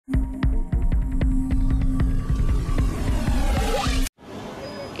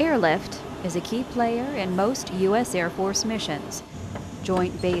airlift is a key player in most U.S. Air Force missions.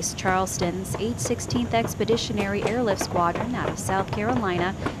 Joint Base Charleston's 816th Expeditionary Airlift Squadron out of South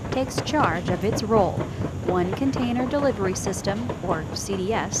Carolina takes charge of its role, one container delivery system, or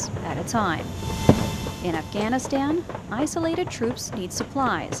CDS, at a time. In Afghanistan, isolated troops need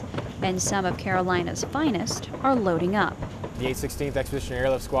supplies, and some of Carolina's finest are loading up. The 816th Expeditionary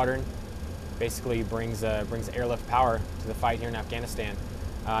Airlift Squadron basically brings airlift power to the fight here in Afghanistan,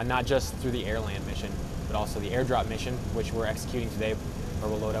 not just through the air-land mission, but also the airdrop mission, which we're executing today,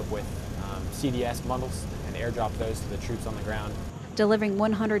 where we'll load up with CDS bundles and airdrop those to the troops on the ground. Delivering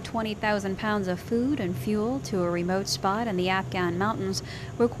 120,000 pounds of food and fuel to a remote spot in the Afghan mountains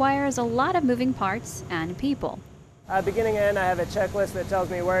requires a lot of moving parts and people. Beginning and end, I have a checklist that tells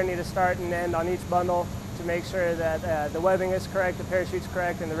me where I need to start and end on each bundle to make sure that the webbing is correct, the parachute's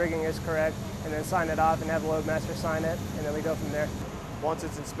correct, and the rigging is correct, and then sign it off and have the loadmaster sign it, and then we go from there. Once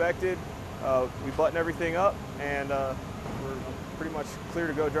it's inspected, we button everything up, and we're pretty much clear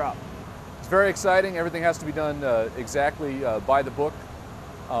to go drop. It's very exciting. Everything has to be done exactly by the book.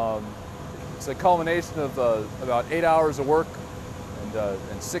 It's a culmination of about 8 hours of work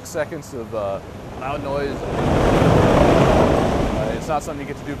and 6 seconds of loud noise. It's not something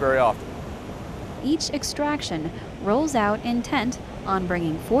you get to do very often. Each extraction rolls out intent on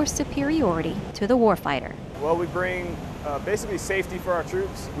bringing force superiority to the warfighter. Well, we bring basically safety for our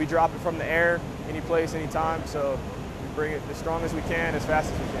troops. We drop it from the air, any place, anytime, so we bring it as strong as we can, as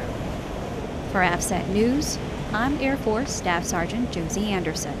fast as we can. For AFCENT News, I'm Air Force Staff Sergeant Josie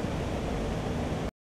Anderson.